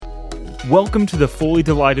Welcome to the Fully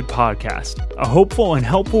Delighted Podcast, a hopeful and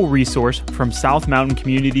helpful resource from South Mountain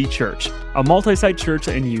Community Church, a multi-site church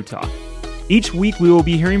in Utah. Each week we will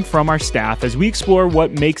be hearing from our staff as we explore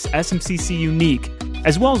what makes SMCC unique,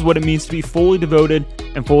 as well as what it means to be fully devoted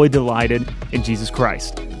and fully delighted in Jesus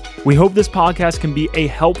Christ. We hope this podcast can be a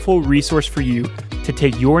helpful resource for you to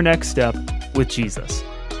take your next step with Jesus.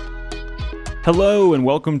 Hello and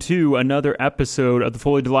welcome to another episode of the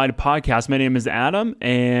Fully Delighted Podcast. My name is Adam,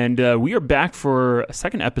 and we are back for a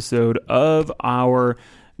second episode of our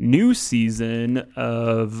new season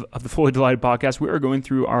of the Fully Delighted Podcast. We are going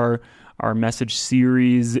through our message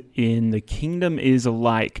series in The Kingdom is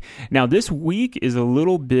Like. Now, this week is a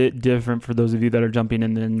little bit different for those of you that are jumping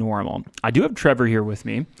in than normal. I do have Trevor here with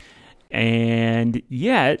me, and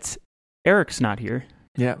yet Eric's not here.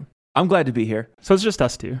 Yeah, I'm glad to be here. So it's just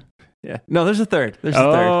us two. Yeah. No, there's a third. There's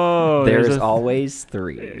There's always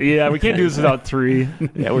three. Yeah, we can't do this without three.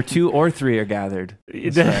 Yeah, where two or three are gathered.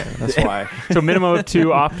 That's why. So minimum of two,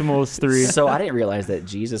 optimal is three. So I didn't realize that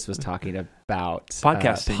Jesus was talking about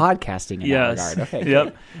podcasting. In that regard. Okay.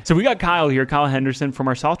 Yep. So we got Kyle here, Kyle Henderson from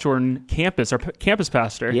our South Jordan campus, our campus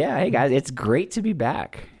pastor. Yeah. Hey guys, it's great to be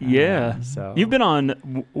back. Yeah. So you've been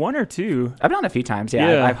on one or two. I've been on a few times.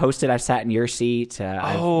 Yeah. I've hosted. I've sat in your seat.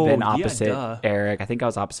 I've been opposite Eric. I think I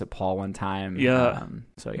was opposite Paul one time. Yeah.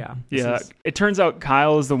 So yeah. Yeah. It turns out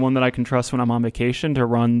Kyle is the one that I can trust when I'm on vacation to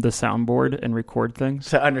run the soundboard and record things.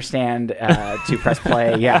 To understand, to press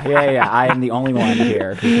play. Yeah. I am the only one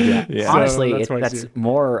here who can do that. Yeah. Honestly, So that's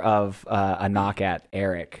more of a knock at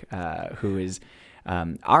Eric, who is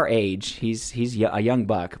our age. He's a young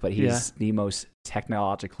buck, but he's the most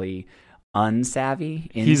technologically unsavvy.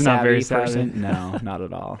 He's not very person. No, not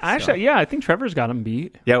at all. Actually, I think Trevor's got him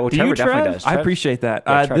beat. Yeah, well, Trevor definitely does. I appreciate that.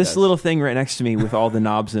 Yeah, this little thing right next to me with all the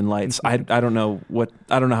knobs and lights. I don't know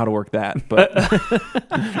how to work that, but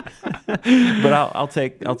but I'll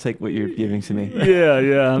take what you're giving to me.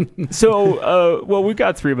 Yeah. So, we've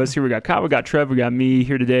got three of us here. We got Kyle, we got Trev, we got me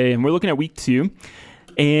here today, and we're looking at week 2.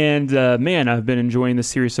 And man, I've been enjoying this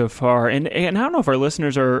series so far. And I don't know if our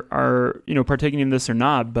listeners are partaking in this or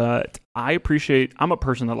not, but I'm a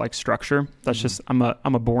person that likes structure. That's just I'm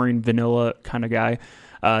a boring vanilla kind of guy.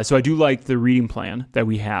 So I do like the reading plan that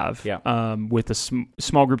we have with the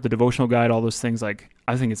small group, the devotional guide, all those things. Like,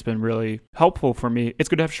 I think it's been really helpful for me. It's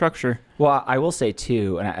good to have structure. Well, I will say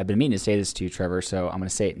too, and I've been meaning to say this to you, Trevor, so I'm going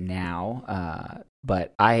to say it now.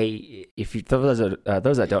 But those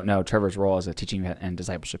that don't know, Trevor's role as a teaching and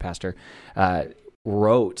discipleship pastor,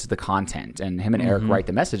 wrote the content, and him and Eric write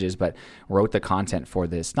the messages, but wrote the content for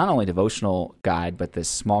this not only devotional guide, but this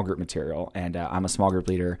small group material. And I'm a small group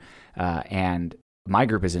leader, and my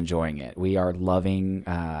group is enjoying it. We are loving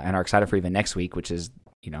and are excited for even next week, which is,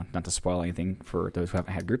 not to spoil anything for those who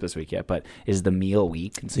haven't had group this week yet, but is the meal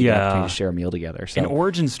week. And so you have to share a meal together. So, and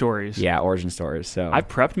origin stories. Yeah, origin stories. So I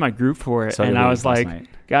prepped my group for it, and I was like,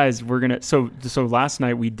 guys, we're going to... So last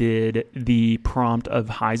night we did the prompt of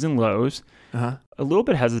highs and lows. A little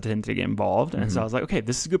bit hesitant to get involved. And so I was like, okay,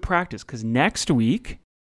 this is good practice, because next week...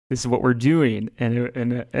 this is what we're doing,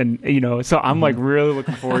 and so I'm like really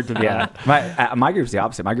looking forward to that. Yeah, my group's the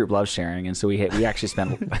opposite. My group loves sharing, and so we actually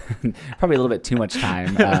spent probably a little bit too much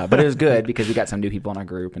time, but it was good because we got some new people in our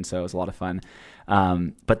group, and so it was a lot of fun.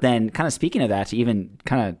 But then, kind of speaking of that, to even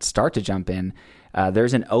kind of start to jump in,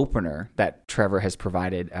 there's an opener that Trevor has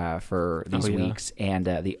provided for these weeks, and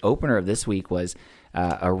the opener of this week was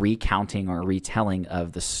a recounting or a retelling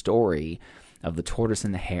of the story of the tortoise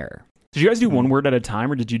and the hare. Did you guys do one word at a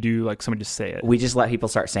time, or did you do like somebody just say it? We just let people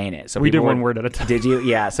start saying it. So we did one word at a time. Did you?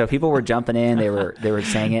 Yeah. So people were jumping in. They were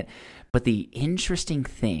saying it. But the interesting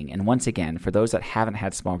thing, and once again, for those that haven't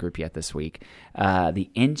had small group yet this week, the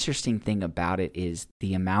interesting thing about it is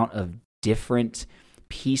the amount of different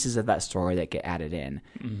pieces of that story that get added in,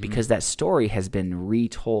 because that story has been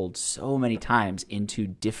retold so many times into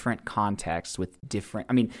different contexts with different.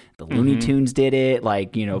 I mean, the Looney Tunes did it,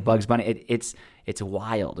 like Bugs Bunny. It's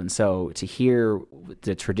wild, and so to hear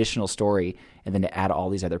the traditional story and then to add all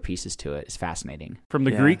these other pieces to it is fascinating. From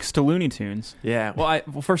the Greeks to Looney Tunes. Yeah. Well,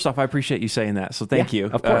 first off, I appreciate you saying that, so thank you.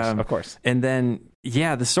 Of course. And then,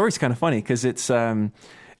 the story's kind of funny because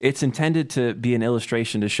it's intended to be an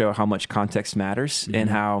illustration to show how much context matters and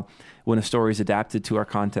how when a story is adapted to our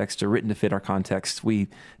context or written to fit our context, we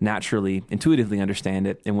naturally, intuitively understand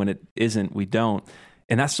it. And when it isn't, we don't.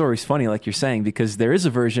 And that story's funny, like you're saying, because there is a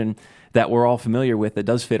version that we're all familiar with that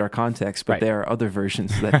does fit our context, but there are other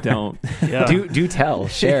versions that don't. Do tell,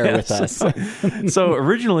 share with us. So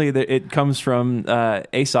originally it comes from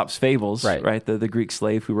Aesop's Fables, right? The Greek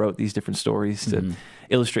slave who wrote these different stories to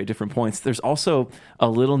illustrate different points. There's also a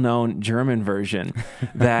little known German version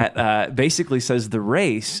that basically says the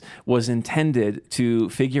race was intended to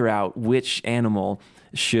figure out which animal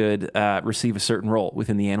should receive a certain role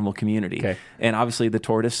within the animal community. Okay. And obviously the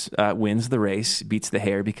tortoise wins the race, beats the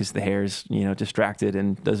hare because the hare's, distracted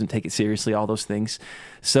and doesn't take it seriously, all those things.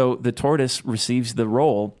 So the tortoise receives the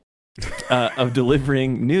role of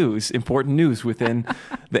delivering important news within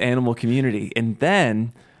the animal community. And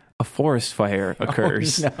then a forest fire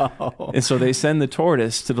occurs. Oh, no. And so they send the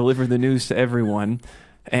tortoise to deliver the news to everyone.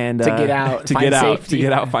 And to get out,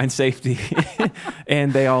 find safety,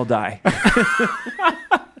 and they all die.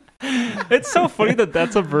 It's so funny that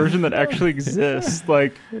that's a version that actually exists.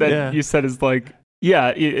 Like that you said is like.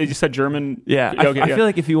 Yeah, you said German. Yeah, I feel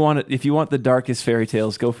like if you want the darkest fairy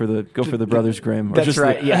tales, go for the Brothers Grimm. Or that's just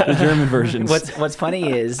right. The German versions. What's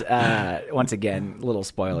funny is once again, little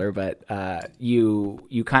spoiler, but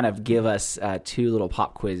you kind of give us 2 little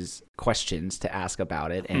pop quiz questions to ask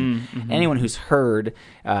about it, and anyone who's heard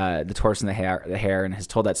the tortoise and the hare and has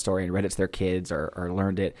told that story and read it to their kids or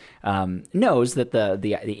learned it knows that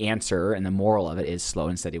the answer and the moral of it is slow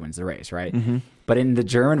and steady wins the race, right? Mm-hmm. But in the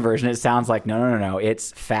German version, it sounds like, no.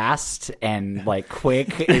 It's fast and like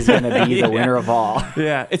quick is going to be the winner of all.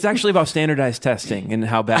 Yeah, it's actually about standardized testing and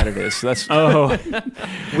how bad it is. So that's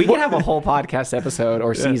we can have a whole podcast episode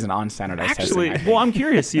or season on standardized testing. Well, I'm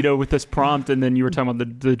curious, with this prompt, and then you were talking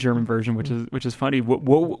about the German version, which is funny.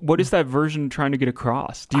 What is that version trying to get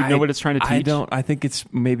across? Do you know what it's trying to teach? I don't. I think it's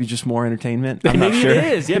maybe just more entertainment. I'm not sure. It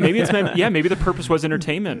is. Yeah, maybe it's maybe the purpose was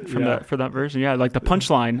entertainment for that version. Yeah, like the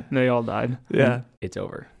punchline, they all died. Yeah. It's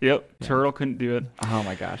over. Yep. Turtle couldn't do it. Oh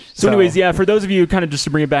my gosh. So anyways, for those of you kind of just to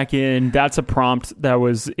bring it back in, that's a prompt that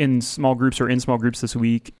was in small groups this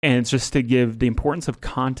week. And it's just to give the importance of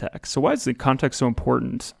context. So why is the context so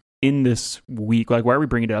important in this week? Like, why are we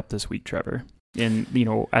bringing it up this week, Trevor? And,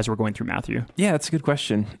 as we're going through Matthew? Yeah, that's a good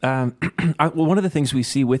question. One of the things we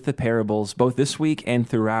see with the parables, both this week and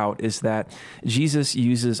throughout, is that Jesus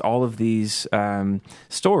uses all of these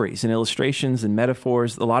stories and illustrations and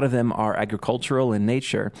metaphors. A lot of them are agricultural in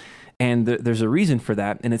nature. And there's a reason for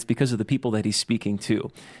that, and it's because of the people that he's speaking to.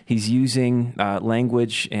 He's using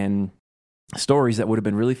language and stories that would have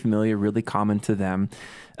been really familiar, really common to them.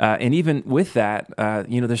 And even with that,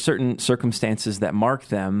 there's certain circumstances that mark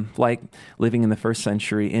them, like living in the first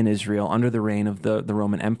century in Israel under the reign of the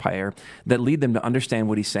Roman Empire, that lead them to understand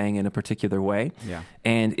what he's saying in a particular way. Yeah.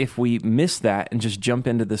 And if we miss that and just jump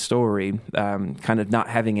into the story, kind of not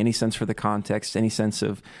having any sense for the context, any sense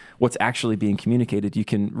of what's actually being communicated, you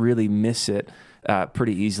can really miss it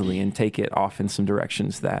pretty easily and take it off in some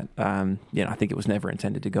directions that I think it was never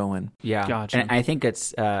intended to go in. Yeah, gotcha. And I think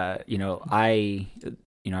it's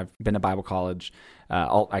I've been to Bible college.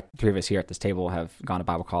 All 3 of us here at this table have gone to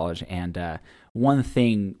Bible college, and one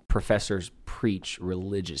thing professors preach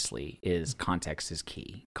religiously is context is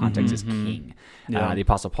key. Context is king. Yeah. The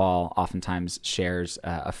Apostle Paul oftentimes shares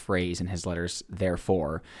a phrase in his letters,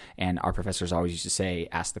 therefore, and our professors always used to say,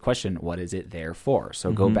 ask the question, what is it there for?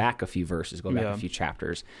 So go back a few verses, go back a few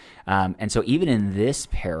chapters. And so even in this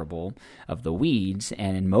parable of the weeds,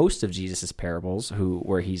 and in most of Jesus's parables,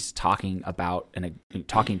 where he's talking about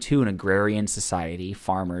talking to an agrarian society,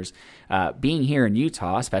 farmers, being here in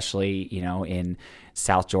Utah, especially in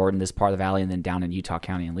South Jordan, this part of the valley, and then down in Utah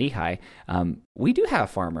County and Lehigh, we do have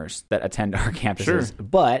farmers that attend our campuses. Sure.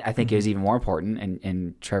 But I think it is even more important,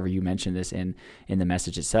 and Trevor, you mentioned this in the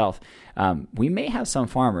message itself, we may have some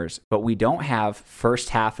farmers, but we don't have first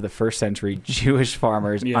half of the first century Jewish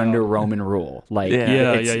farmers under Roman rule.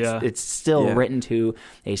 It's still written to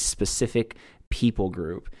a specific people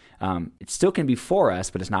group. It still can be for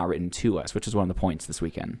us, but it's not written to us, which is one of the points this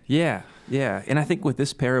weekend. Yeah. And I think with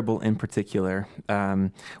this parable in particular,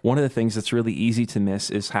 one of the things that's really easy to miss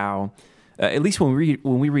is how, at least when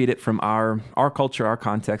we read it from our culture, our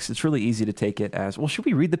context, it's really easy to take it as, well, should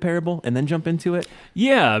we read the parable and then jump into it?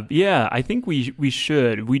 Yeah. I think we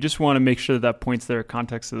should. We just want to make sure that points there.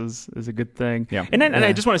 Context is a good thing. Yeah. And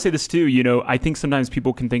I just want to say this too. I think sometimes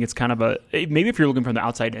people can think it's kind of maybe if you're looking from the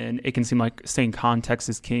outside in, it can seem like saying context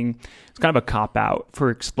is king. It's kind of a cop out for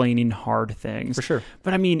explaining hard things. For sure.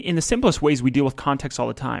 But I mean, in the simplest ways, we deal with context all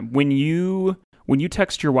the time. When you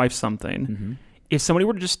text your wife something. If somebody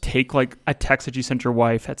were to just take like a text that you sent your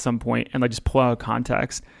wife at some point and like just pull out of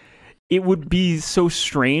context, it would be so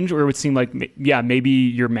strange, or it would seem like, maybe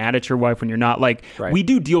you're mad at your wife when you're not. Like, we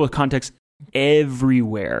do deal with context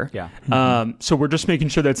everywhere. Yeah. So we're just making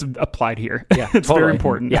sure that's applied here. Yeah, it's totally. very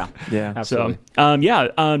important. Yeah, Yeah. absolutely. So,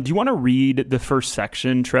 do you want to read the first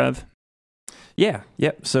section, Trev? Yeah,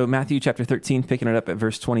 yep. So Matthew chapter 13, picking it up at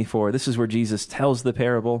verse 24. This is where Jesus tells the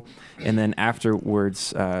parable, and then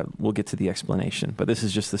afterwards we'll get to the explanation. But this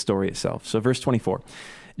is just the story itself. So verse 24,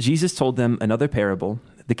 Jesus told them another parable.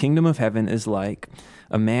 The kingdom of heaven is like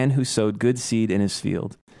a man who sowed good seed in his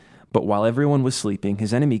field. But while everyone was sleeping,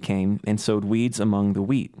 his enemy came and sowed weeds among the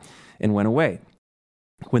wheat and went away.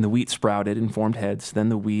 When the wheat sprouted and formed heads, then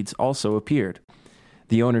the weeds also appeared.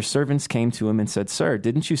 The owner's servants came to him and said, "Sir,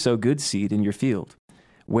 didn't you sow good seed in your field?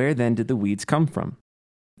 Where then did the weeds come from?"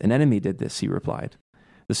 "An enemy did this," he replied.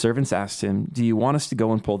 The servants asked him, "Do you want us to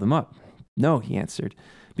go and pull them up?" "No," he answered,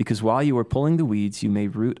 "because while you are pulling the weeds, you may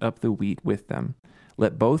root up the wheat with them.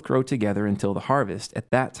 Let both grow together until the harvest. At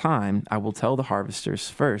that time, I will tell the harvesters,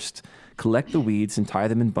 first, collect the weeds and tie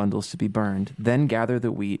them in bundles to be burned, then gather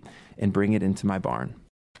the wheat and bring it into my barn."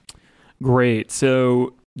 Great.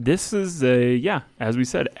 So this is as we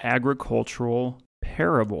said, agricultural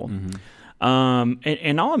parable.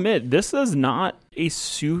 And I'll admit, this is not a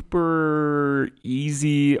super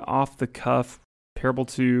easy, off-the-cuff parable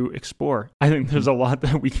to explore. I think there's a lot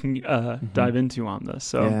that we can dive into on this.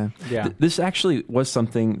 So, This actually was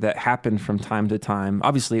something that happened from time to time.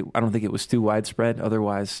 Obviously, I don't think it was too widespread.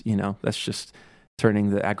 Otherwise, that's just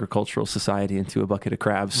turning the agricultural society into a bucket of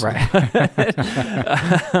crabs. Right.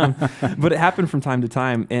 But it happened from time to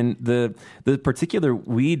time. And the particular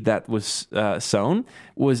weed that was sown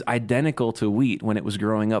was identical to wheat when it was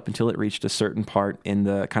growing up until it reached a certain part in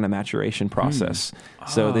the kind of maturation process.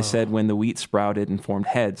 So they said when the wheat sprouted and formed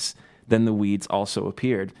heads, then the weeds also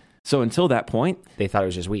appeared. So until that point, they thought it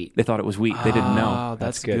was just wheat. They thought it was wheat. They didn't know. Oh,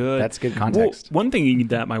 that's good. That's good context. Well, one thing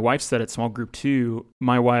that my wife said at small group too,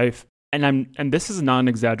 my wife, and this is not an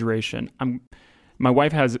exaggeration. My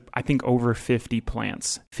wife has, I think, over 50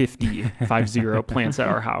 plants, 50 plants at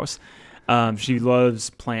our house. She loves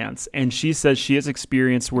plants, and she says she has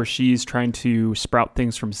experience where she's trying to sprout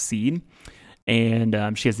things from seed, and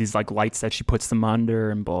she has these like lights that she puts them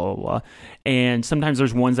under and blah, blah, blah. And sometimes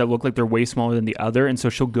there's ones that look like they're way smaller than the other, and so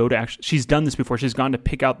she'll go to she's done this before. She's gone to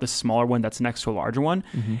pick out the smaller one that's next to a larger one,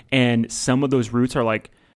 and some of those roots are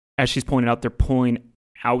like, as she's pointed out, they're pulling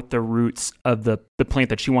out the roots of the plant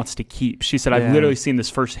that she wants to keep. She said, I've literally seen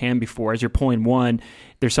this firsthand before. As you're pulling one,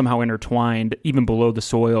 they're somehow intertwined even below the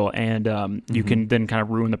soil, and you can then kind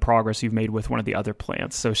of ruin the progress you've made with one of the other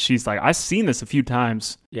plants. So she's like, I've seen this a few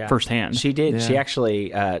times firsthand. She did. Yeah. She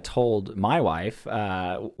actually told my wife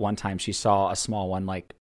one time she saw a small one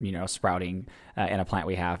sprouting in a plant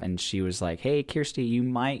we have, and she was like, "Hey, Kirsty, you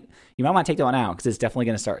might want to take that one out because it's definitely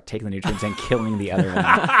going to start taking the nutrients and killing the other one."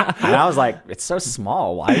 And I was like, "It's so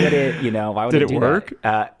small. Why would it? Why would did it do work?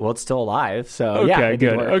 That?" Well, it's still alive, so okay, it good.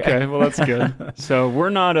 did work. Okay, well that's good. So we're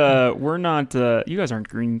not. You guys aren't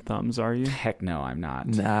green thumbs, are you? Heck no, I'm not.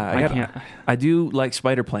 Nah, I do like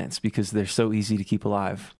spider plants because they're so easy to keep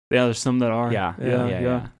alive. Yeah, there's some that are.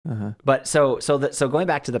 Yeah. But so going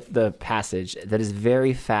back to the passage, that is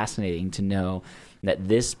very fascinating to know that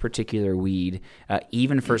this particular weed,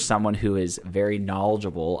 even for someone who is very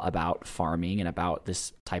knowledgeable about farming and about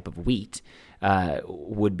this type of wheat, there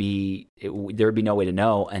would be no way to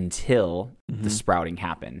know until the sprouting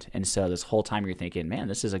happened. And so this whole time you're thinking, man,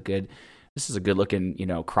 this is a good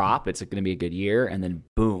looking, crop. It's going to be a good year. And then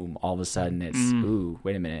boom, all of a sudden it's, ooh,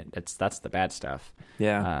 wait a minute. That's the bad stuff.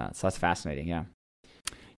 Yeah. So that's fascinating. Yeah.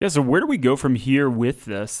 Yeah. So where do we go from here with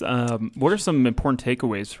this? What are some important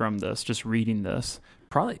takeaways from this, just reading this?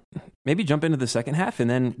 Probably maybe jump into the second half and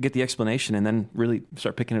then get the explanation and then really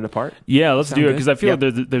start picking it apart. Yeah, let's do it, good? because I feel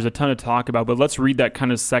like there's a ton to talk about, but let's read that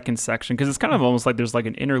kind of second section, because it's kind of almost like there's like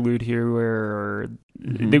an interlude here where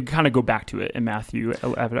they kind of go back to it in Matthew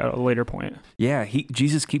at a later point. Yeah,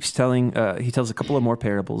 Jesus keeps telling, he tells a couple of more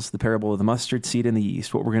parables, the parable of the mustard seed and the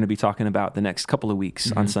yeast, what we're going to be talking about the next couple of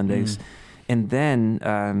weeks on Sundays. And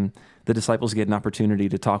then the disciples get an opportunity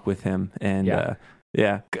to talk with him. And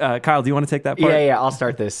Kyle, do you want to take that part? Yeah, I'll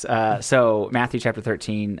start this. So Matthew chapter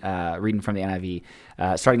 13, reading from the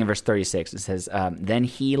NIV, starting in verse 36, it says, "Then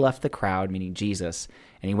he left the crowd," meaning Jesus,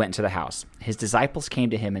 "and he went into the house. His disciples came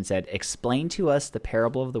to him and said, 'Explain to us the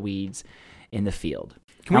parable of the weeds in the field.'"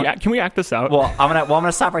 Can we act this out? Well, I'm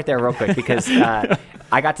gonna stop right there real quick, because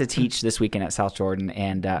I got to teach this weekend at South Jordan,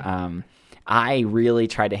 and I really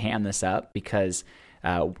tried to ham this up, because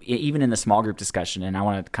even in the small group discussion, and I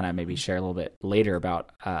want to kind of maybe share a little bit later about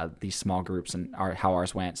these small groups and how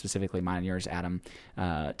ours went, specifically mine and yours, Adam,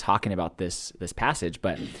 talking about this passage.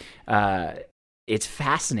 But it's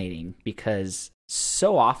fascinating because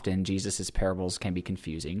so often Jesus' parables can be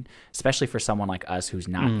confusing, especially for someone like us who's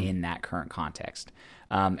not in that current context.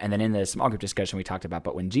 And then in the small group discussion we talked about,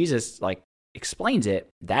 but when Jesus like explains it,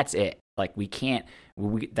 that's it. Like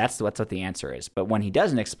that's what the answer is. But when he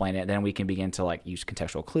doesn't explain it, then we can begin to like use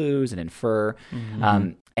contextual clues and infer.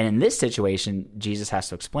 And in this situation, Jesus has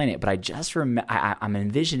to explain it. But I just I'm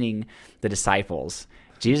envisioning the disciples.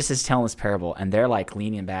 Jesus is telling this parable, and they're like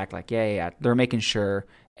leaning back, like, yeah. They're making sure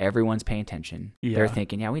everyone's paying attention. Yeah. They're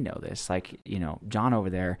thinking, yeah, we know this. Like, John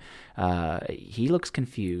over there, he looks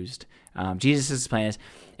confused. Jesus is explaining this,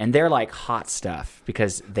 and they're like hot stuff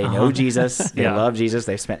because they know Jesus, they love Jesus,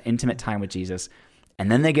 they've spent intimate time with Jesus,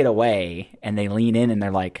 and then they get away and they lean in and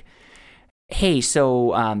they're like, hey,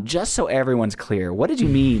 so just so everyone's clear, what did you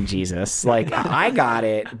mean, Jesus? Like, I got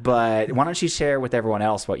it, but why don't you share with everyone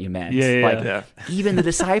else what you meant? Even the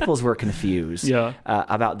disciples were confused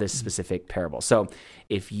about this specific parable. So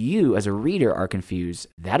if you, as a reader, are confused,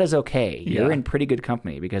 that is okay. You're in pretty good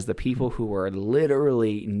company because the people who were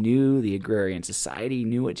literally knew the agrarian society,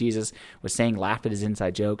 knew what Jesus was saying, laughed at his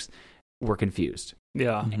inside jokes, were confused.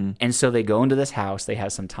 Yeah. And so they go into this house, they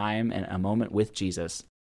have some time and a moment with Jesus,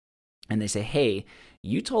 and they say, hey,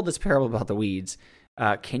 you told this parable about the weeds.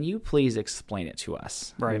 Can you please explain it to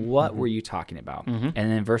us? Right. What were you talking about? And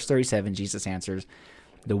then in verse 37, Jesus answers,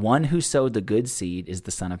 the one who sowed the good seed is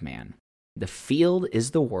the Son of Man. The field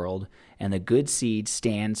is the world, and the good seed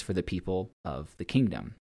stands for the people of the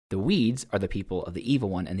kingdom. The weeds are the people of the evil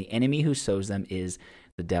one, and the enemy who sows them is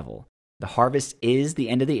the devil. The harvest is the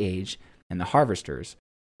end of the age, and the harvesters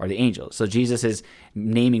are the angels. So Jesus is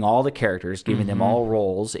naming all the characters, giving them all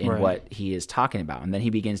roles in what he is talking about. And then he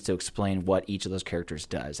begins to explain what each of those characters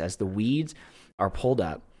does. As the weeds are pulled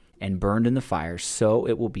up and burned in the fire, so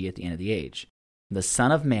it will be at the end of the age. The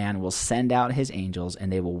Son of Man will send out his angels,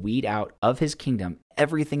 and they will weed out of his kingdom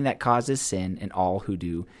everything that causes sin and all who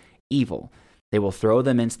do evil. They will throw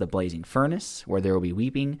them into the blazing furnace, where there will be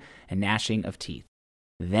weeping and gnashing of teeth.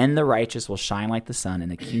 Then the righteous will shine like the sun in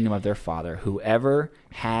the kingdom of their Father. Whoever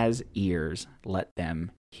has ears, let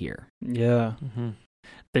them hear. Yeah.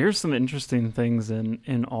 There's some interesting things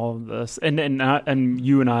in all of this. And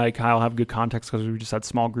you and I, Kyle, have good context because we just had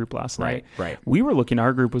small group last night. Right.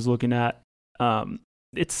 Our group was looking at,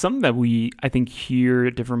 it's something that we, I think, hear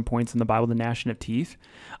at different points in the Bible, the gnashing of teeth.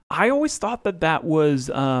 I always thought that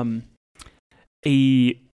was a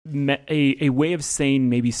way of saying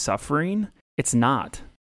maybe suffering. It's not.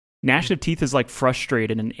 Gnashing of teeth is like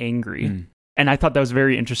frustrated and angry. And I thought that was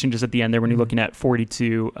very interesting just at the end there when you're looking at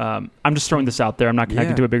 42. I'm just throwing this out there. I'm not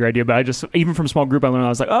connected to a bigger idea, but I just, even from small group, I learned, I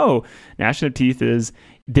was like, oh, gnashing of teeth is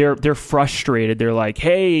they're frustrated. They're like,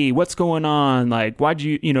 hey, what's going on? Like, why'd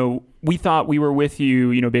you, we thought we were with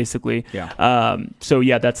you, basically. Yeah. So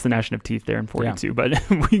that's the gnashing of teeth there in 42, but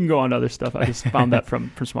we can go on to other stuff. I just found that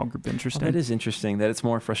from small group interesting. Well, it is interesting that it's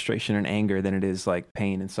more frustration and anger than it is like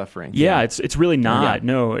pain and suffering. Yeah. It's really not.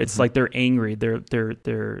 No, it's like they're angry.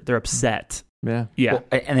 They're upset. Yeah. Well,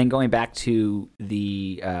 and then going back to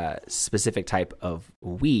the specific type of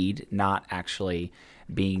weed, not actually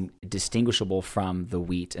being distinguishable from the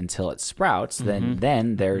wheat until it sprouts,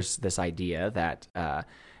 then there's this idea that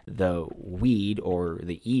the weed or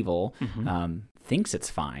the evil thinks it's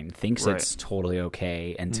fine, thinks it's totally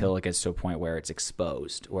okay until it gets to a point where it's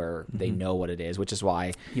exposed, where they know what it is, which is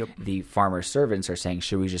why the farmer's servants are saying,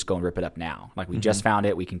 should we just go and rip it up now? Like, we just found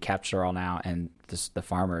it, we can capture all now. And the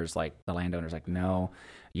farmers, like the landowners, like, no,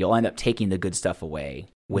 you'll end up taking the good stuff away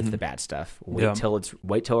with the bad stuff. Wait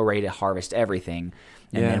till we're ready to harvest everything,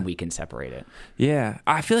 and then we can separate it. Yeah,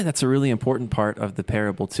 I feel like that's a really important part of the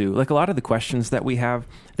parable too. Like, a lot of the questions that we have,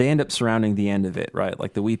 they end up surrounding the end of it, right?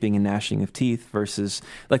 Like the weeping and gnashing of teeth versus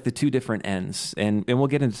like the two different ends. And we'll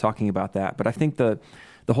get into talking about that. But I think the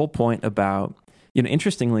whole point about,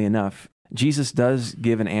 interestingly enough, Jesus does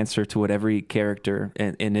give an answer to what every character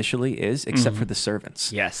initially is, except for the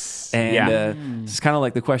servants. Yes. And it's kind of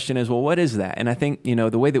like the question is, well, what is that? And I think,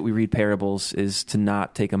 the way that we read parables is to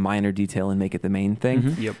not take a minor detail and make it the main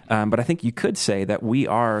thing. But I think you could say that we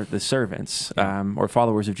are the servants, or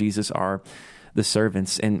followers of Jesus are the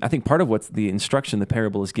servants. And I think part of what the instruction the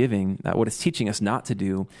parable is giving, what it's teaching us not to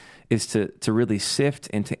do, is to really sift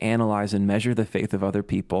and to analyze and measure the faith of other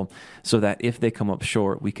people so that if they come up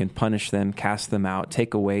short, we can punish them, cast them out,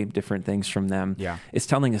 take away different things from them. Yeah. It's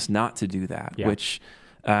telling us not to do that, which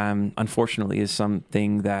unfortunately is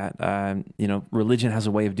something that, religion has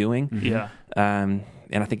a way of doing. Yeah. And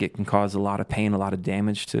I think it can cause a lot of pain, a lot of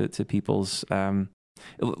damage to people's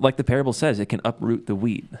like the parable says, it can uproot the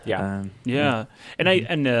wheat. Yeah.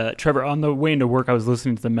 And Trevor, on the way into work, I was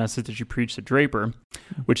listening to the message that you preached at Draper,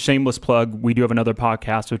 which, shameless plug, we do have another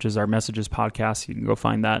podcast, which is our Messages podcast. You can go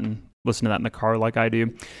find that and listen to that in the car like I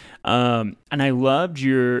do. And I loved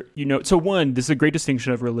your, so one, this is a great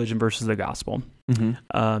distinction of religion versus the gospel.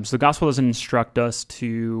 So the gospel doesn't instruct us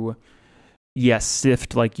to,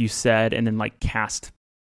 sift, like you said, and then like cast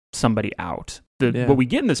somebody out. What we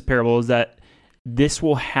get in this parable is that this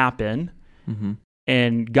will happen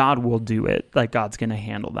and God will do it. Like God's going to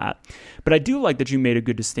handle that. But I do like that you made a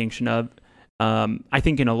good distinction of, I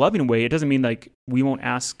think in a loving way, it doesn't mean like we won't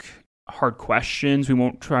ask hard questions. We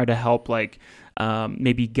won't try to help like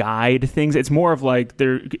maybe guide things. It's more of like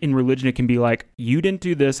in religion, it can be like, you didn't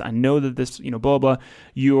do this. I know that this, blah, blah,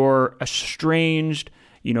 you're estranged.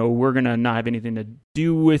 We're going to not have anything to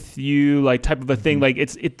do with you, like type of a thing. Like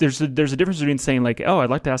there's a difference between saying like, oh,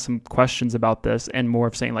 I'd like to ask some questions about this, and more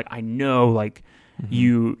of saying like, I know, like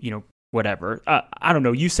you whatever. I don't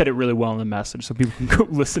know. You said it really well in the message, so people can go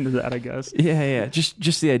listen to that, I guess. Yeah.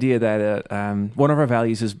 Just the idea that one of our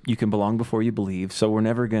values is you can belong before you believe. So we're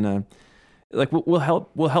never going to, like, we'll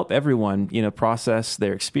help everyone, process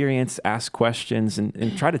their experience, ask questions,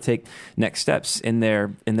 and try to take next steps in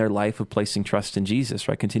their life of placing trust in Jesus,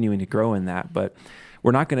 right? Continuing to grow in that. But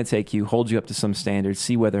we're not going to take you, hold you up to some standard,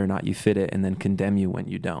 see whether or not you fit it, and then condemn you when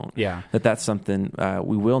you don't. Yeah. That's something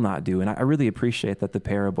we will not do. And I really appreciate that the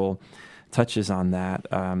parable touches on that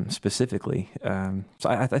specifically. So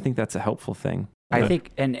I think that's a helpful thing. I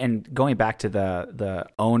think, and going back to the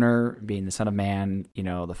owner being the Son of Man,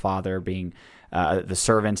 the Father being the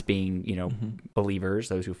servants being, believers,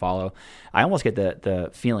 those who follow. I almost get the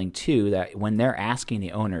feeling too that when they're asking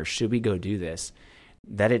the owner, should we go do this,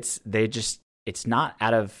 that it's not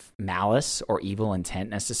out of malice or evil intent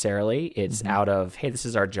necessarily. It's out of, hey, this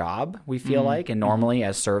is our job, we feel like, and normally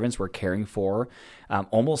as servants we're caring for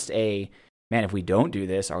almost man, if we don't do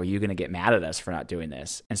this, are you going to get mad at us for not doing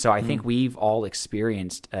this? And so I think we've all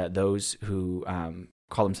experienced those who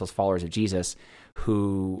call themselves followers of Jesus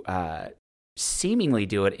who seemingly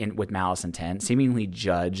do it with malice intent, seemingly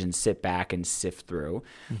judge and sit back and sift through.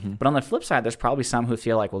 But on the flip side, there's probably some who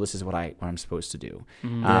feel like, well, this is what I'm supposed to do.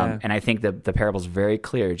 And I think the parable is very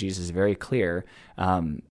clear. Jesus is very clear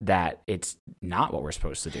that it's not what we're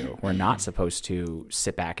supposed to do. We're not supposed to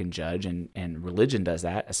sit back and judge, and religion does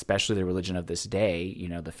that, especially the religion of this day,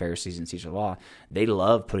 the Pharisees and teachers of law. They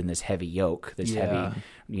love putting this heavy yoke, this heavy,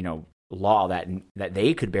 law that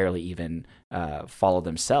they could barely even follow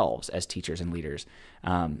themselves as teachers and leaders.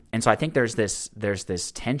 And so I think there's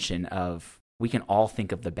this tension of, we can all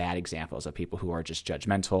think of the bad examples of people who are just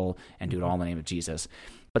judgmental and do it all in the name of Jesus.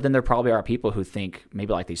 But then there probably are people who think,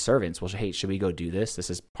 maybe like these servants, well, hey, should we go do this? This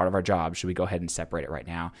is part of our job. Should we go ahead and separate it right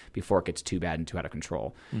now before it gets too bad and too out of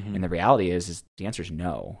control? And the reality is the answer is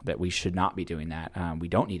no, that we should not be doing that. We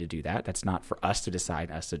don't need to do that. That's not for us to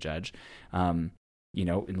decide, us to judge. And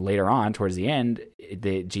later on, towards the end,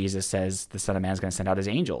 Jesus says the Son of Man is going to send out his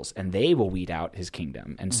angels, and they will weed out his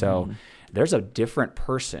kingdom. And so there's a different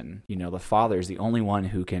person. The Father is the only one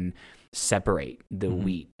who can separate the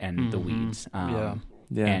wheat and the weeds.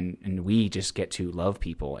 And we just get to love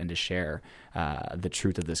people and to share the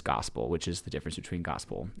truth of this gospel, which is the difference between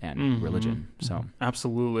gospel and religion. So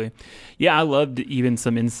absolutely. Yeah, I loved even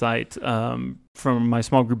some insight from my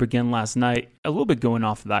small group again last night, a little bit going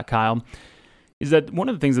off of that, Kyle, is that one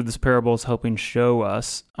of the things that this parable is helping show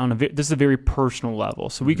us this is a very personal level.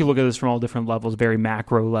 So we could look at this from all different levels, very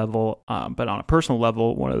macro level, but on a personal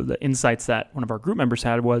level, one of the insights that one of our group members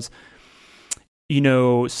had was,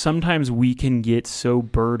 sometimes we can get so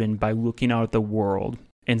burdened by looking out at the world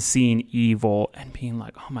and seeing evil and being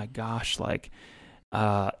like, oh my gosh, like,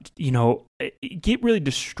 get really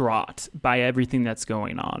distraught by everything that's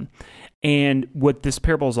going on. And what this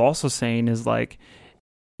parable is also saying is like,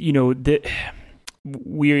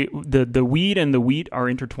 the weed and the wheat are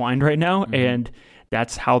intertwined right now, and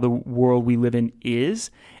that's how the world we live in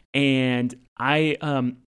is. And I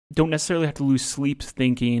don't necessarily have to lose sleep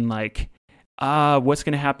thinking like, what's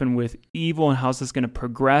going to happen with evil and how's this going to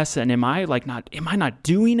progress? And am I not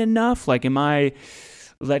doing enough? Like, am I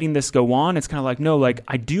letting this go on? It's kind of like, no, like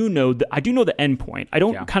I do know the end point. I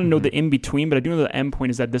don't kind of know the in between, but I do know the end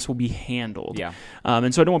point is that this will be handled. Yeah.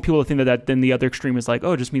 And so I don't want people to think that then the other extreme is like,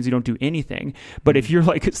 oh, it just means you don't do anything. But if you're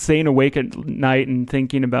like staying awake at night and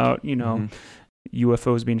thinking about,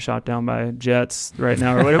 UFOs being shot down by jets right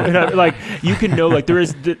now, or whatever, like you can know, like there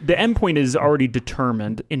is the end point is already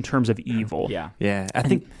determined in terms of evil. Yeah. I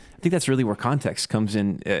think that's really where context comes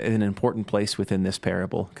in an important place within this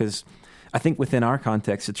parable, because I think within our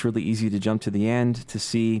context, it's really easy to jump to the end to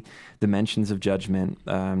see the mentions of judgment,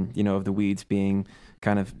 of the weeds being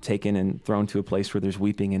kind of taken and thrown to a place where there's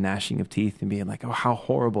weeping and gnashing of teeth and being like, oh, how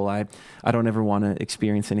horrible. I don't ever want to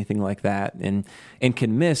experience anything like that. And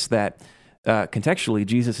can miss that contextually,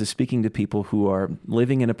 Jesus is speaking to people who are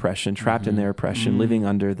living in oppression, trapped in their oppression, living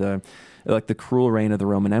under the cruel reign of the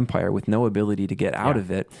Roman Empire with no ability to get out of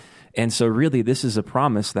it. And so really, this is a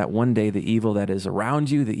promise that one day the evil that is around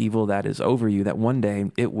you, the evil that is over you, that one day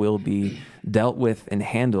it will be dealt with and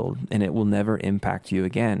handled, and it will never impact you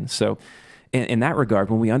again. So in that regard,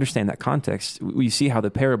 when we understand that context, we see how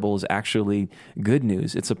the parable is actually good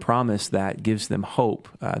news. It's a promise that gives them hope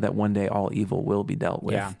that one day all evil will be dealt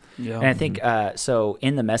with. Yeah. And I think, so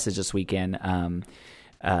in the message this weekend,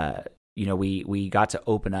 we got to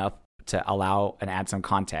open up to allow and add some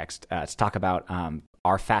context to talk about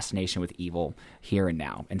our fascination with evil here and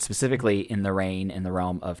now, and specifically in the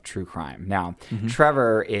realm of true crime. Now,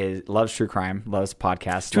 Trevor loves true crime, loves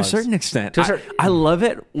podcasts. To a certain extent. I love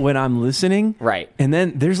it when I'm listening. Right. And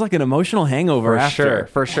then there's like an emotional hangover after.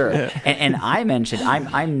 For sure. And I mentioned,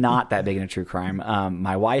 I'm not that big into true crime.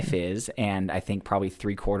 My wife is, and I think probably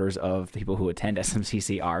 3/4 of the people who attend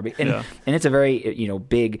SMCC are. And it's a very,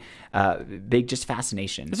 big just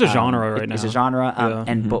fascination. It's a genre right now. It's a genre.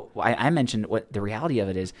 But I mentioned what the reality of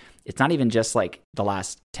it is. It's not even just like the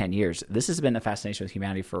last 10 years. This has been a fascination with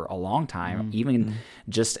humanity for a long time, even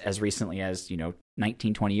just as recently as,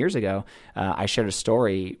 19, 20 years ago. I shared a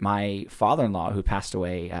story. My father-in-law, who passed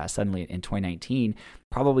away suddenly in 2019,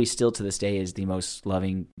 probably still to this day is the most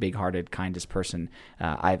loving, big-hearted, kindest person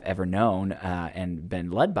I've ever known and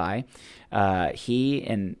been led by. He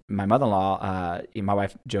and my mother-in-law, my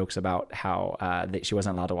wife jokes about how she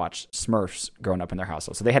wasn't allowed to watch Smurfs growing up in their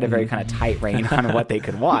household. So they had a very kind of tight rein on what they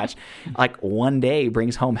could watch. Like one day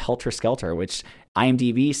brings home Helter Skelter, which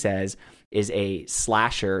IMDb says is a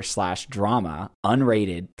slasher/drama,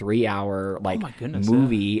 unrated 3-hour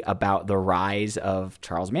movie about the rise of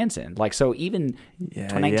Charles Manson. Like, so even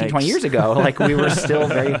 20 years ago, like we were still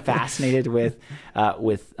very fascinated with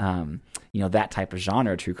that type of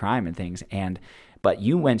genre, true crime and things. But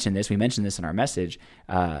we mentioned this in our message,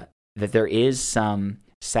 that there is some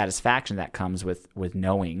satisfaction that comes with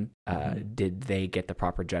knowing, did they get the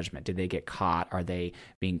proper judgment? Did they get caught? Are they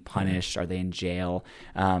being punished? Are they in jail?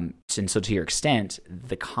 And so to your extent,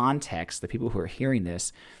 the context, the people who are hearing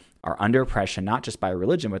this are under oppression, not just by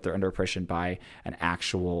religion, but they're under oppression by an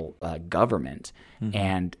actual government.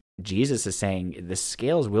 And Jesus is saying the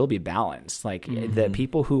scales will be balanced. Like the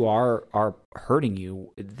people who are hurting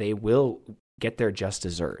you, they will get their just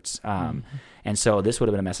desserts. And so this would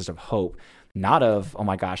have been a message of hope, not of, oh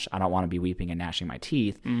my gosh, I don't want to be weeping and gnashing my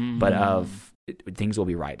teeth, but of things will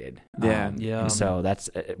be righted. And so that's,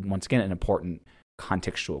 once again, an important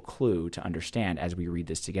contextual clue to understand as we read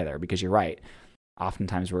this together, because you're right.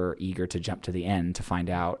 Oftentimes we're eager to jump to the end to find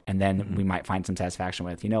out, and then we might find some satisfaction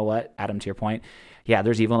with, you know what, Adam, to your point,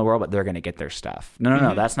 there's evil in the world, but they're going to get their stuff.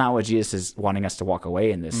 No, that's not what Jesus is wanting us to walk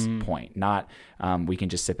away in this point. Not we can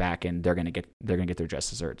just sit back and they're going to get their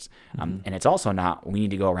just desserts. And it's also not we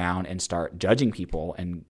need to go around and start judging people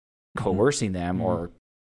and coercing them or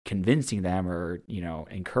convincing them or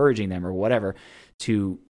encouraging them or whatever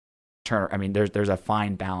to turn. I mean, there's a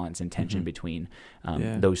fine balance and tension between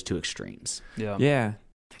those two extremes. Yeah.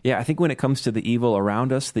 I think when it comes to the evil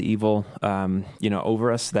around us, the evil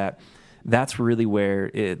over us, that's really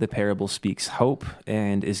where the parable speaks hope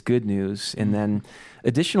and is good news. And then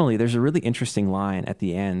additionally, there's a really interesting line at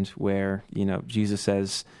the end where, Jesus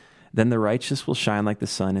says, then the righteous will shine like the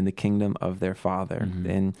sun in the kingdom of their Father.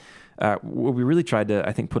 And what we really tried to,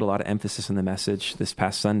 I think, put a lot of emphasis in the message this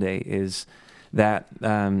past Sunday is that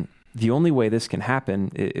the only way this can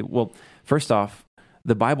happen, first off,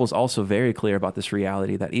 the Bible is also very clear about this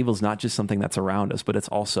reality that evil is not just something that's around us, but it's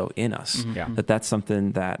also in us. That's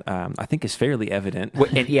something that I think is fairly evident.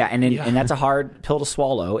 And that's a hard pill to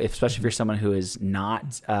swallow, especially if you're someone who is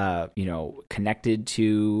not, connected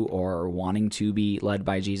to or wanting to be led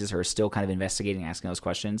by Jesus, or still kind of investigating, asking those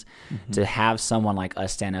questions. To have someone like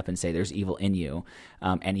us stand up and say, "There's evil in you,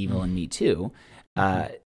 and evil in me too."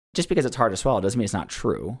 Just because it's hard to swallow doesn't mean it's not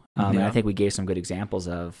true. And I think we gave some good examples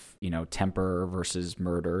of, temper versus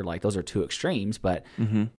murder. Like those are two extremes, but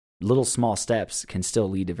little small steps can still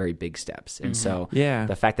lead to very big steps. And so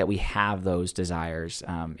the fact that we have those desires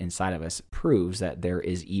inside of us proves that there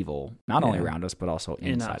is evil, not only around us, but also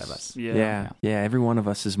inside of us. Yeah. Every one of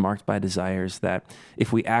us is marked by desires that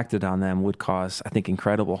if we acted on them would cause, I think,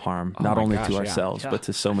 incredible harm, not only to ourselves, but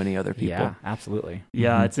to so many other people. Yeah, absolutely.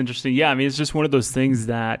 Yeah, it's interesting. Yeah, I mean, it's just one of those things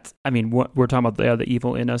that, I mean, we're talking about the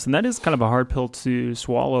evil in us, and that is kind of a hard pill to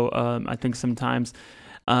swallow, I think, sometimes.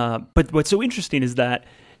 But what's so interesting is that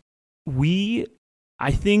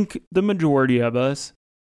I think the majority of us,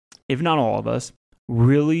 if not all of us,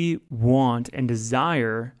 really want and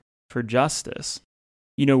desire for justice.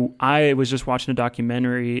 You know, I was just watching a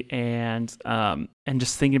documentary and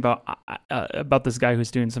just thinking about this guy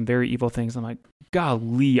who's doing some very evil things. I'm like,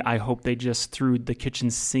 golly, I hope they just threw the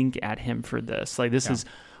kitchen sink at him for this. Like, this is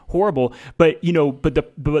horrible. But, you know, but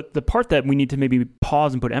the part that we need to maybe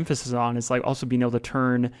pause and put emphasis on is like also being able to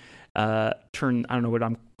turn, I don't know what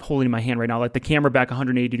I'm holding in my hand right now, like the camera back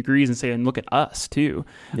 180 degrees and say, and look at us too.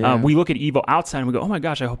 We look at evil outside and we go, oh my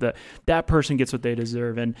gosh, I hope that person gets what they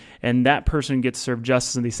deserve and that person gets served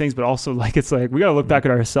justice and these things, but also like, it's like, we got to look back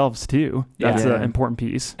at ourselves too. That's an important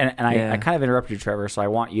piece. And I kind of interrupted you, Trevor, so I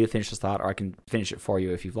want you to finish this thought, or I can finish it for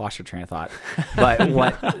you if you've lost your train of thought. But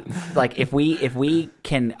like if we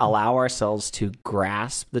can allow ourselves to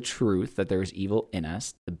grasp the truth that there is evil in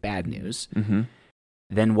us, the bad news,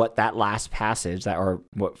 then what that last passage, or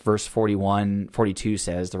what verse 42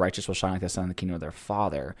 says, the righteous will shine like the sun in the kingdom of their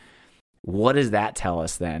Father. What does that tell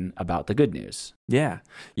us then about the good news? Yeah,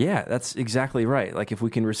 that's exactly right. Like if we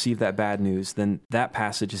can receive that bad news, then that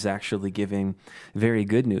passage is actually giving very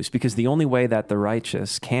good news, because the only way that the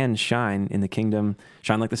righteous can shine in the kingdom,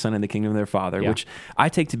 shine like the sun in the kingdom of their Father, which I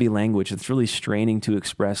take to be language that's really straining to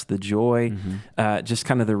express the joy, just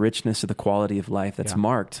kind of the richness of the quality of life that's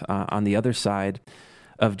marked on the other side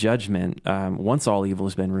of judgment, once all evil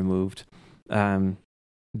has been removed,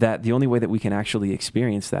 that the only way that we can actually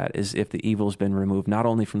experience that is if the evil has been removed, not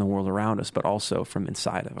only from the world around us, but also from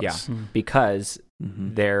inside of us. Yeah, because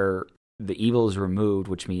the evil is removed,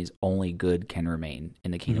 which means only good can remain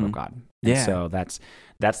in the kingdom of God. And so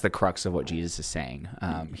that's the crux of what Jesus is saying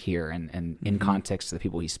here, and in context to the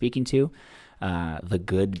people he's speaking to, the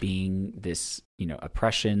good being this,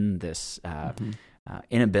 oppression, this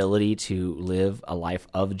inability to live a life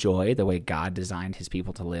of joy the way God designed his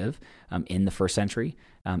people to live in the first century.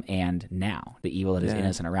 And now the evil that is in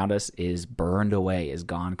us and around us is burned away, is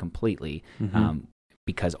gone completely,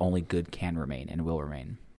 because only good can remain and will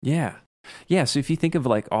remain. Yeah. So if you think of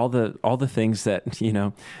like all the things that,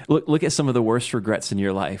 look at some of the worst regrets in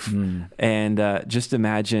your life, and just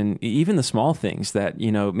imagine even the small things that,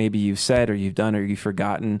 maybe you've said or you've done or you've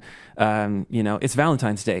forgotten. It's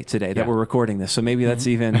Valentine's Day today that we're recording this. So maybe that's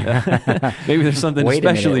even, maybe there's something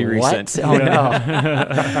especially recent. What? Oh no.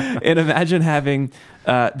 And imagine having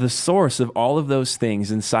the source of all of those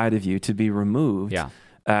things inside of you to be removed.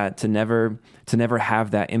 To never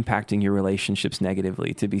have that impacting your relationships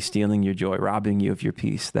negatively, to be stealing your joy, robbing you of your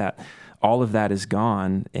peace, that all of that is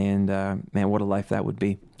gone. And man, what a life that would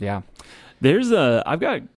be. Yeah. I've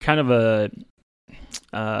got kind of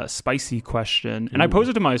a spicy question, and I posed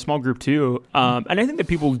it to my small group too. And I think that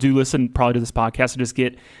people do listen probably to this podcast to just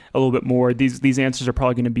get a little bit more. These answers are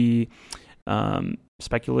probably going to be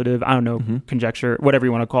speculative, I don't know, conjecture, whatever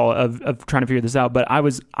you want to call it, of trying to figure this out. But I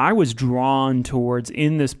was drawn towards,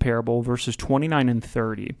 in this parable, verses 29 and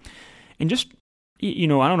 30. And just, I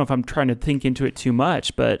don't know if I'm trying to think into it too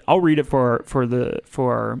much, but I'll read it for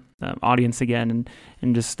our audience again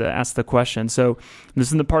and just ask the question. So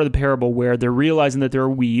this is the part of the parable where they're realizing that there are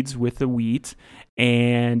weeds with the wheat,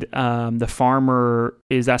 and the farmer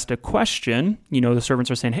is asked a question. The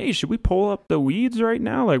servants are saying, hey, should we pull up the weeds right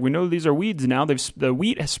now? Like, we know these are weeds now. The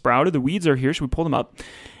wheat has sprouted. The weeds are here. Should we pull them up?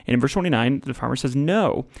 And in verse 29, the farmer says,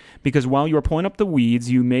 no, because while you are pulling up the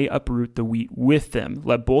weeds, you may uproot the wheat with them.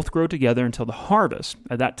 Let both grow together until the harvest.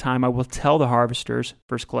 At that time, I will tell the harvesters,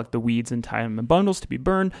 first collect the weeds and tie them in bundles to be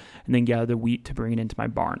burned, and then gather the wheat to bring it into my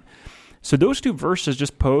barn. So those two verses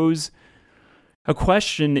just pose a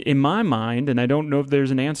question in my mind, and I don't know if there's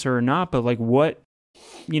an answer or not, but like what's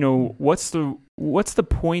the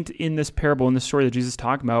point in this parable, in this story that Jesus is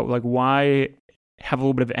talking about? Like, why have a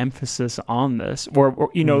little bit of emphasis on this? Or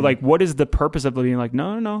like, what is the purpose of being like,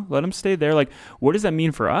 no, let them stay there? Like, what does that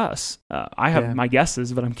mean for us? I have my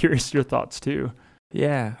guesses, but I'm curious your thoughts too.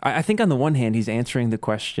 Yeah. I think on the one hand, he's answering the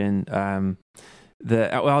question, I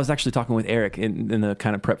was actually talking with Eric in the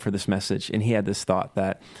kind of prep for this message, and he had this thought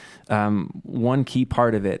that one key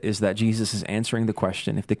part of it is that Jesus is answering the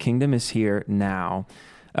question, if the kingdom is here now,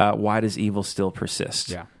 why does evil still persist?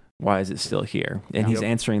 Yeah. why is it still here? And he's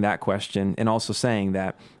answering that question and also saying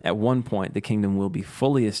that at one point the kingdom will be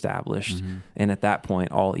fully established, and at that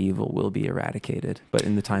point all evil will be eradicated. But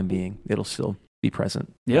in the time being, it'll still be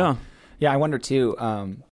present. Yeah, I wonder too,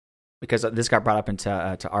 because this got brought up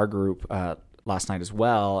into to our group last night as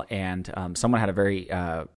well, and someone had a very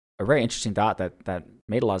interesting thought that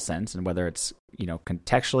made a lot of sense, and whether it's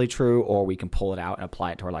contextually true or we can pull it out and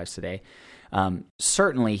apply it to our lives today.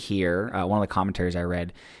 Certainly here, one of the commentaries I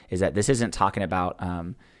read is that this isn't talking about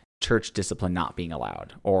church discipline not being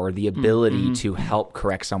allowed, or the ability to help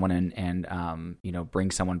correct someone and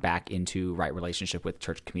bring someone back into right relationship with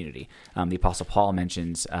church community. The Apostle Paul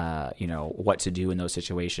mentions what to do in those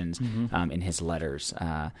situations in his letters,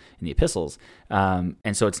 in the epistles, and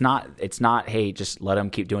so it's not hey, just let them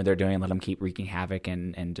keep doing what they're doing, let them keep wreaking havoc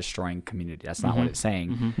and destroying community. That's not what it's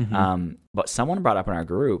saying. But someone brought up in our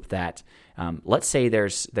group that let's say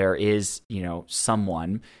there is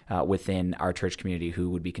someone within our church community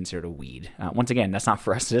who would be considered a weed. Once again, that's not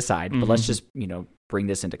for us to decide, but let's just bring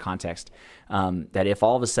this into context. That if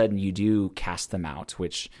all of a sudden you do cast them out,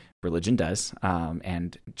 which religion does,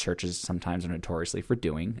 and churches sometimes are notoriously for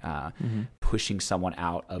doing, pushing someone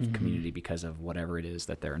out of community because of whatever it is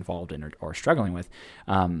that they're involved in or struggling with.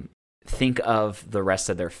 Think of the rest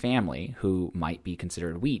of their family who might be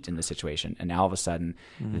considered wheat in this situation. And now all of a sudden,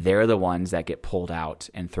 they're the ones that get pulled out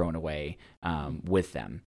and thrown away with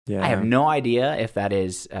them. Yeah. I have no idea if that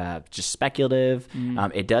is just speculative.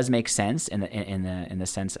 It does make sense in the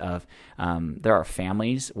sense of there are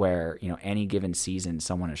families where any given season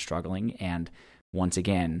someone is struggling, and once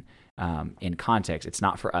again, in context, it's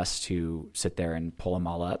not for us to sit there and pull them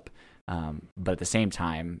all up, but at the same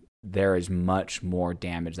time, there is much more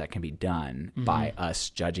damage that can be done by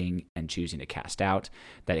us judging and choosing to cast out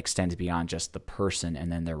that extends beyond just the person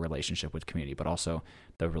and then their relationship with community, but also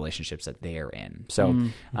the relationships that they are in. So,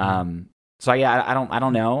 yeah, I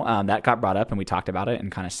don't know. That got brought up and we talked about it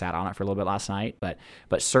and kind of sat on it for a little bit last night. But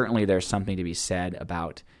certainly there's something to be said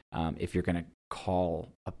about if you're going to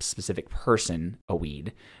call a specific person a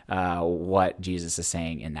weed, what Jesus is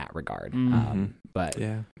saying in that regard.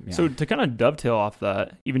 So to kind of dovetail off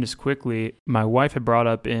that, even just quickly, my wife had brought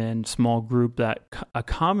up in small group that a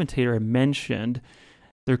commentator had mentioned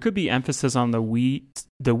there could be emphasis on the wheat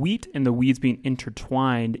and the weeds being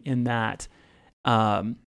intertwined in that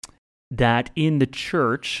that in the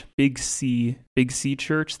church, big C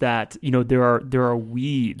church, that there are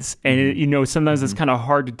weeds, and sometimes it's kind of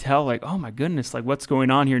hard to tell, like, oh my goodness, like what's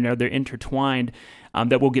going on here now? They're intertwined,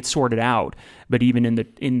 that will get sorted out. But even in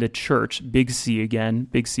the church, big C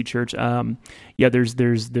church,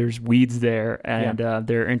 there's weeds there, and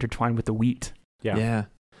they're intertwined with the wheat. Yeah,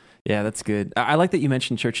 that's good. I like that you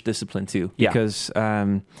mentioned church discipline too, because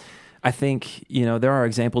I think, there are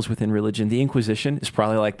examples within religion. The Inquisition is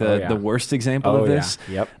probably like the worst example of this.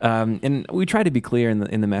 Yeah. Yep. And we try to be clear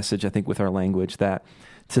in the message, I think, with our language, that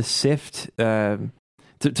to sift, to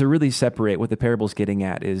really separate what the parable's getting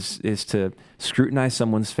at is to scrutinize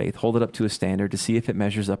someone's faith, hold it up to a standard to see if it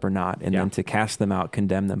measures up or not, and then to cast them out,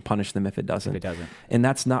 condemn them, punish them if it doesn't. And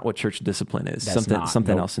that's not what church discipline is. That's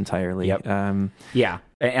something else entirely. Yep.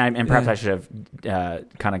 And perhaps I should have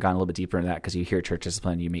kind of gone a little bit deeper into that, because you hear church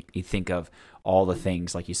discipline, you think of all the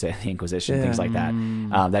things, like you said, the Inquisition, things like that.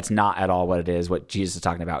 That's not at all what it is. What Jesus is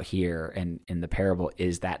talking about here and in the parable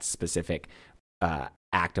is that specific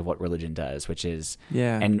act of what religion does, which is,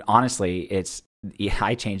 and honestly,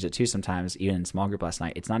 I changed it too sometimes, even in small group last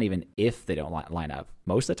night. It's not even if they don't line up.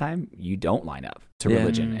 Most of the time, you don't line up to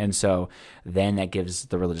religion. And so then that gives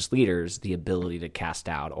the religious leaders the ability to cast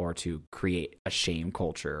out or to create a shame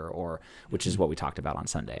culture, which is what we talked about on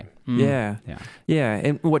Sunday. Yeah.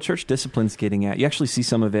 And what church discipline's getting at, you actually see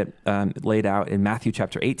some of it laid out in Matthew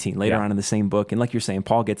chapter 18, later on in the same book. And like you're saying,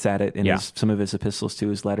 Paul gets at it in some of his epistles to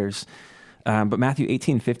his letters. But Matthew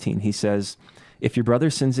 18:15, he says, "If your brother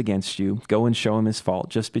sins against you, go and show him his fault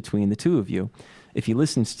just between the two of you. If he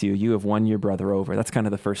listens to you, you have won your brother over." That's kind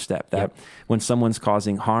of the first step, that when someone's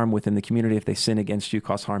causing harm within the community, if they sin against you,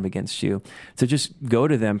 cause harm against you, to just go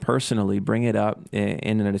to them personally, bring it up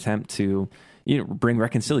in an attempt to bring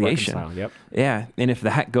reconciliation. Yeah. And if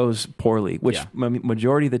that goes poorly, which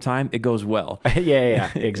majority of the time it goes well.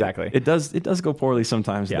 Exactly. It does go poorly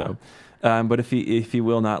sometimes though. But if he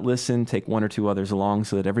will not listen, take one or two others along,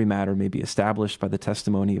 so that every matter may be established by the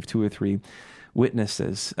testimony of 2 or 3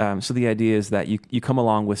 witnesses. So the idea is that you come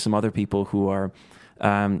along with some other people who are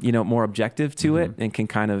more objective to it and can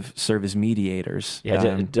kind of serve as mediators.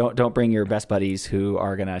 Yeah, don't bring your best buddies who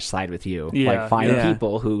are going to side with you. Yeah. Like find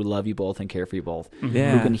people who love you both and care for you both, who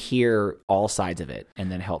can hear all sides of it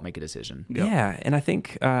and then help make a decision. Yeah, and I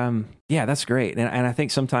think, that's great. And I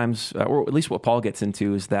think sometimes, or at least what Paul gets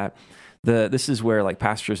into is that this is where like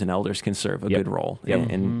pastors and elders can serve a good role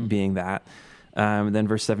in being that. Then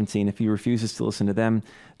verse 17, if he refuses to listen to them,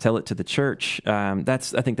 tell it to the church. I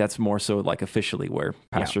think that's more so like officially where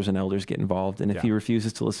pastors and elders get involved. And if he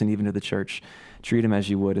refuses to listen even to the church, treat him as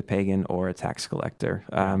you would a pagan or a tax collector.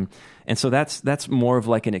 And so that's more of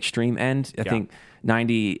like an extreme end. I think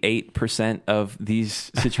 98% of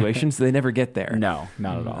these situations, they never get there. No,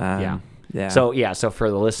 not at all. So for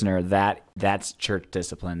the listener, that's church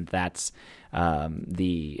discipline. That's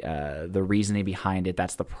the reasoning behind it.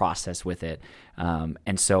 That's the process with it.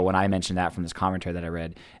 And so when I mentioned that from this commentary that I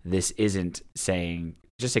read, this isn't saying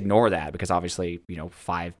just ignore that, because obviously,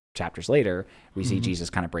 5 chapters later, we see Jesus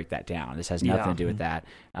kind of break that down. This has nothing to do with that.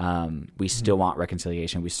 We still want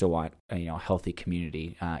reconciliation. We still want healthy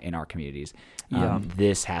community in our communities.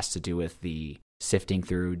 This has to do with the sifting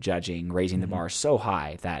through, judging, raising the bar so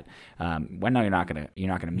high that you're not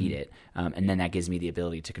gonna meet it, and then that gives me the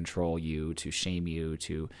ability to control you, to shame you,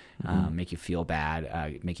 to make you feel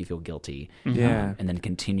bad, make you feel guilty, and then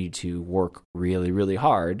continue to work really, really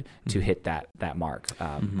hard to hit that mark,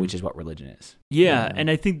 which is what religion is. Yeah, and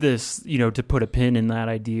I think this, to put a pin in that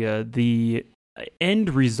idea, the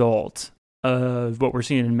end result of what we're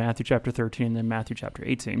seeing in Matthew chapter 13 and then Matthew chapter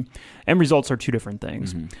 18. End results are two different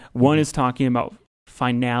things. One is talking about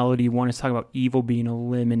finality. One is talking about evil being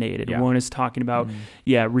eliminated. One is talking about,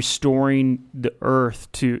 restoring the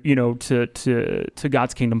earth to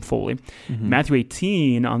God's kingdom fully. Matthew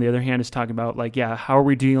 18, on the other hand, is talking about how are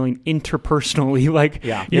we dealing interpersonally?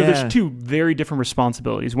 There's two very different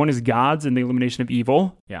responsibilities. One is God's and the elimination of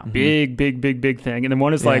evil. Big thing. And then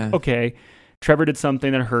one is okay, Trevor did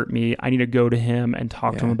something that hurt me. I need to go to him and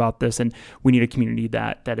talk to him about this. And we need a community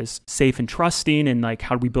that is safe and trusting. And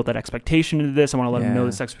how do we build that expectation into this? I want to let him know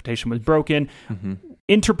this expectation was broken.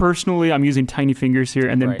 Interpersonally, I'm using tiny fingers here.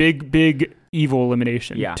 And then big evil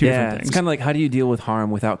elimination. Two different things. It's kind of like, how do you deal with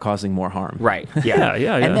harm without causing more harm? Right. Yeah.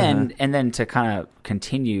 And then to kind of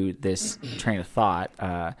continue this train of thought,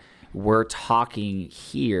 we're talking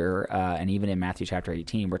here, and even in Matthew chapter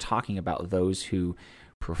 18, we're talking about those who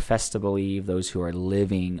profess to believe, those who are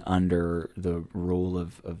living under the rule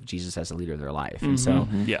of Jesus as the leader of their life. And so,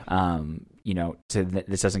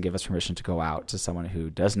 this doesn't give us permission to go out to someone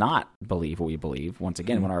who does not believe what we believe. Once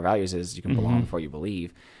again, one of our values is you can belong before you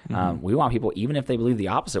believe. We want people, even if they believe the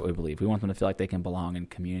opposite we believe, we want them to feel like they can belong in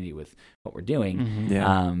community with what we're doing.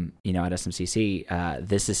 At SMCC,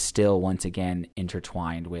 this is still, once again,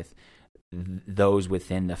 intertwined with those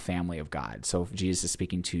within the family of God. So Jesus is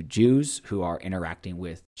speaking to Jews who are interacting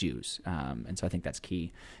with Jews. And so I think that's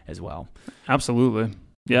key as well. Absolutely.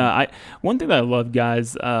 Yeah. One thing that I love,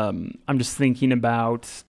 guys, I'm just thinking about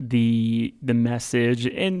the message,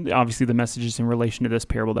 and obviously the message is in relation to this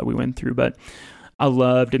parable that we went through, but I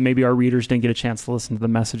loved, and maybe our readers didn't get a chance to listen to the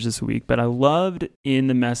message this week, but I loved in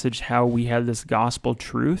the message how we had this gospel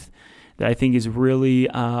truth that I think is really,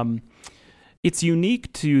 it's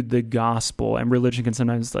unique to the gospel, and religion can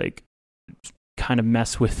sometimes kind of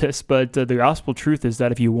mess with this, but the gospel truth is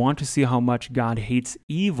that if you want to see how much God hates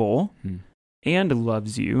evil and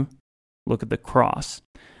loves you, look at the cross.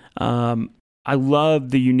 I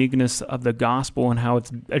love the uniqueness of the gospel and how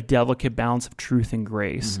it's a delicate balance of truth and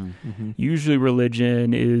grace. Usually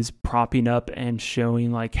religion is propping up and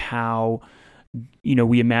showing how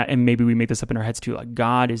and maybe we make this up in our heads too,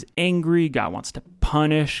 God is angry, God wants to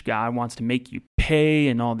punish, God wants to make you pay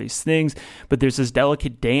and all these things, but there's this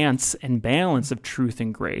delicate dance and balance of truth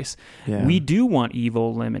and grace. We do want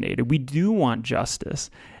evil eliminated. We do want justice.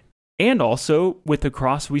 And also with the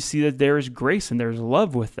cross, we see that there is grace and there's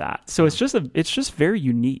love with that. So it's just very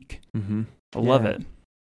unique. I love it.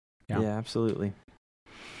 Yeah, absolutely.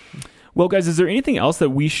 Well, guys, is there anything else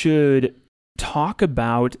that we should talk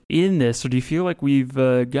about in this, or do you feel like we've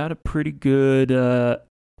got a pretty good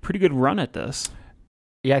run at this?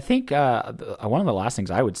 Yeah, I think one of the last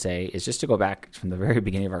things I would say is just to go back from the very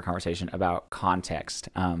beginning of our conversation about context.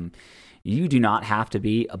 You do not have to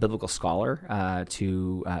be a biblical scholar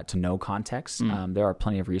to know context. There are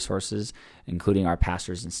plenty of resources, including our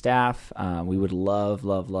pastors and staff. We would love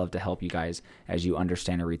to help you guys as you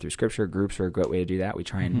understand and read through Scripture. Groups are a great way to do that. We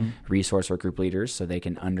try and resource our group leaders so they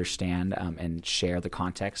can understand and share the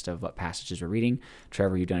context of what passages we're reading.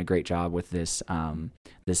 Trevor, you've done a great job with this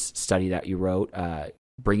this study that you wrote.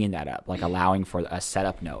 bringing that up, like allowing for a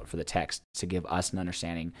setup note for the text to give us an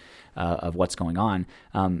understanding of what's going on.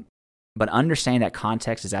 But understanding that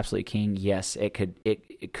context is absolutely king. Yes, it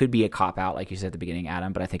could be a cop-out, like you said at the beginning,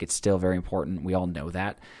 Adam, but I think it's still very important. We all know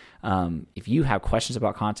that. If you have questions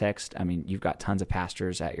about context, I mean, you've got tons of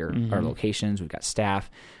pastors at our locations. We've got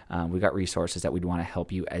staff. We've got resources that we'd want to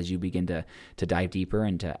help you as you begin to dive deeper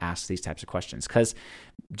and to ask these types of questions. Because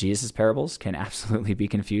Jesus' parables can absolutely be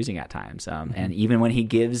confusing at times. And even when he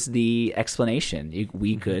gives the explanation,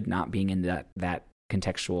 we could, not being in that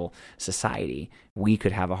contextual society, we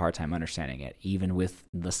could have a hard time understanding it, even with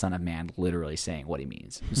the Son of Man literally saying what he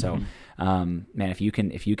means. So, man, if you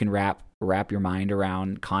can wrap your mind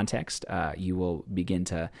around context, you will begin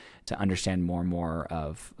to understand more and more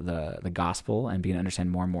of the gospel, and begin to understand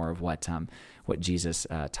more and more of what Jesus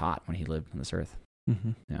taught when he lived on this earth.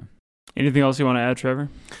 Yeah. Anything else you want to add, Trevor?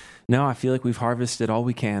 No, I feel like we've harvested all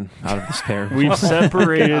we can out of this parable. We've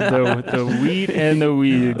separated the wheat and the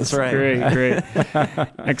weeds. That's right. Great.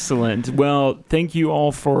 Excellent. Well, thank you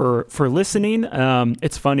all for listening.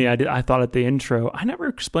 It's funny. I thought at the intro, I never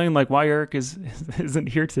explained like why Eric isn't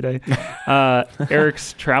here today.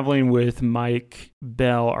 Eric's traveling with Mike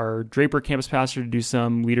Bell, our Draper campus pastor, to do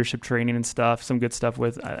some leadership training and stuff, some good stuff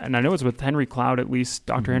with, and I know it's with Henry Cloud, at least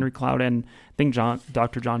Dr. Henry Cloud, and I think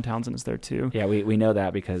Dr. John Townsend is there too. Yeah, we know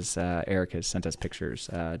that because Eric has sent us pictures.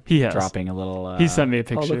 He has. Dropping a little... he sent me a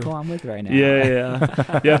picture. Oh, look who I'm with right now.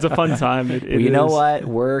 Yeah. Yeah, it's a fun time. You know what?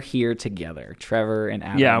 We're here together, Trevor and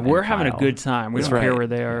Adam. Yeah, we're and having Kyle. A good time. We That's don't care right. where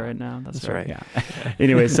they are right now. That's right. Yeah.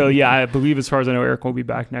 Anyway, so yeah, I believe as far as I know, Eric will be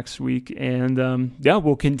back next week. And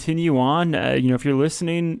we'll continue on. If you're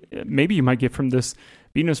listening, maybe you might get from this,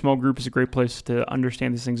 being in a small group is a great place to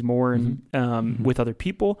understand these things more and with other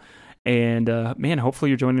people. And man, hopefully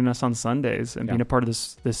you're joining us on Sundays and being a part of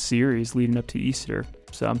this series leading up to Easter.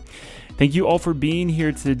 So thank you all for being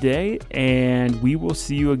here today, and we will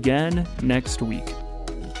see you again next week.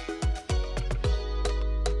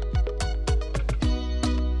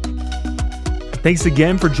 Thanks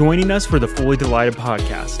again for joining us for the Fully Delighted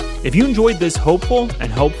podcast. If you enjoyed this hopeful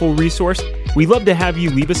and helpful resource, we'd love to have you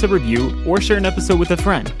leave us a review or share an episode with a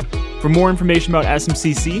friend. For more information about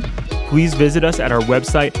SMCC, please visit us at our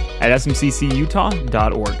website at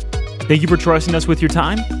smccutah.org. Thank you for trusting us with your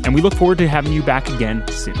time, and we look forward to having you back again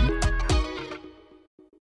soon.